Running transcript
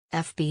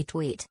FB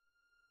tweet.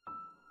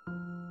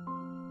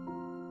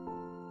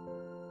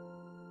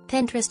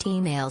 Pinterest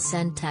email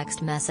send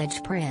text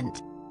message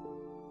print.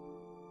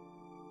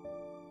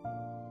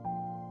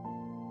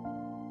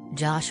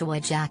 Joshua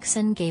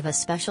Jackson gave a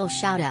special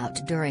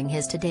shout-out during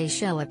his Today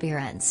Show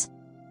appearance.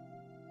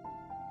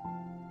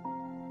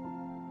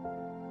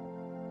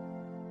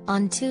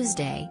 On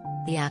Tuesday,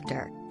 the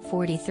actor,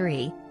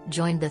 43,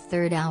 joined the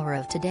third hour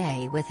of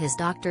Today with his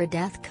Dr.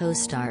 Death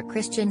co-star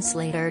Christian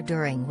Slater,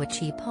 during which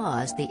he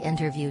paused the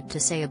interview to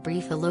say a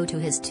brief hello to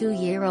his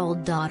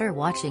 2-year-old daughter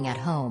watching at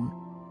home.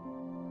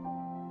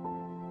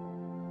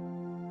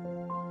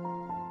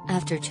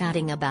 After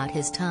chatting about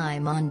his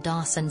time on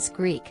Dawson's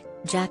Creek,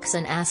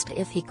 Jackson asked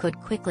if he could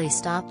quickly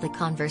stop the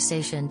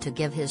conversation to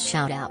give his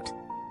shout-out.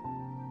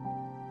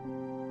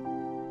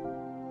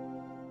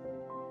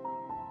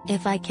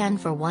 "If I can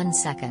for 1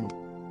 second.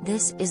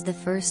 This is the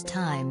first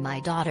time my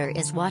daughter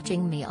is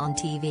watching me on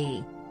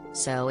TV.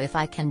 So if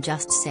I can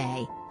just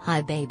say,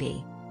 hi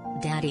baby.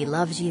 Daddy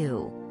loves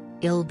you.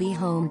 I'll be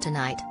home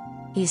tonight,"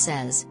 he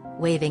says,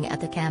 waving at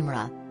the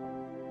camera.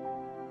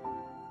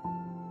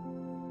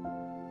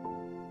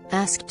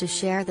 Asked to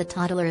share the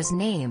toddler's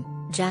name,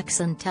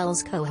 Jackson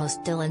tells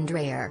co-host Dylan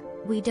Dreyer,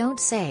 "We don't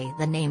say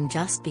the name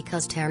just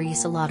because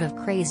there's a lot of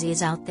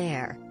crazies out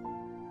there."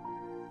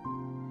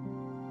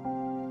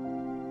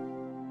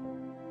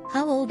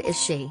 "How old is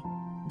she?"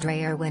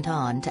 Dreyer went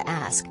on to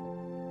ask.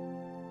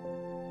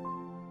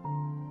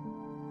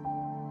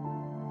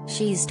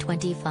 "She's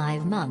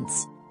 25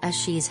 months, as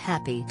she's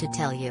happy to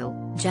tell you,"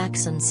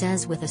 Jackson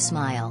says with a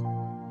smile.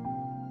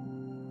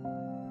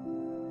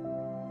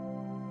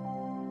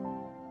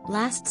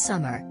 Last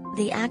summer,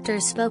 the actor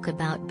spoke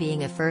about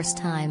being a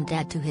first-time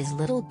dad to his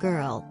little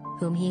girl,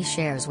 whom he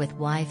shares with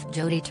wife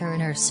Jodie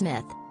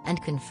Turner-Smith,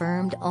 and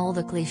confirmed all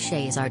the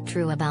cliches are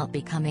true about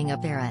becoming a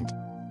parent.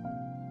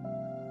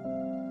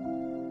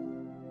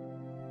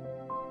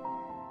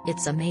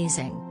 "It's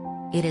amazing.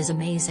 It is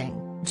amazing,"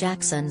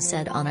 Jackson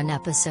said on an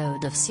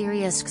episode of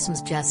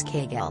SiriusXM's Jess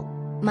Cagle.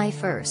 "My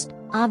first,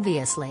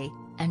 obviously,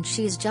 and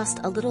she's just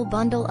a little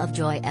bundle of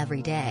joy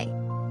every day."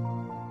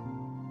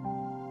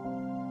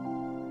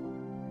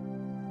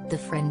 The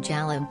Fringe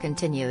alum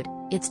continued,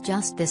 "It's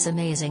just this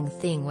amazing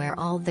thing where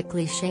all the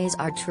cliches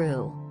are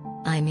true.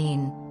 I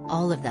mean,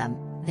 all of them.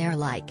 They're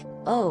like,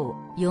 oh,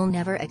 you'll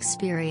never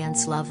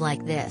experience love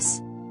like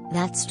this.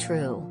 That's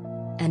true.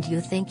 And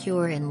you think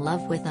you're in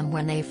love with them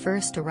when they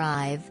first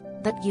arrive,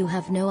 but you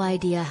have no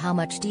idea how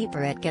much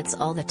deeper it gets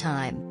all the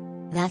time.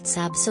 That's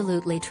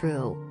absolutely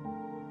true."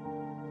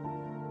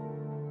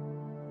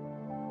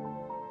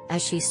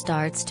 As she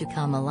starts to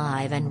come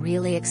alive and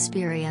really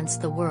experience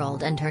the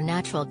world and her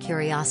natural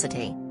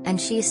curiosity,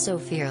 and she's so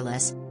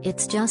fearless,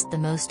 it's just the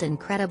most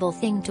incredible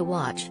thing to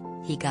watch,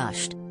 he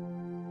gushed.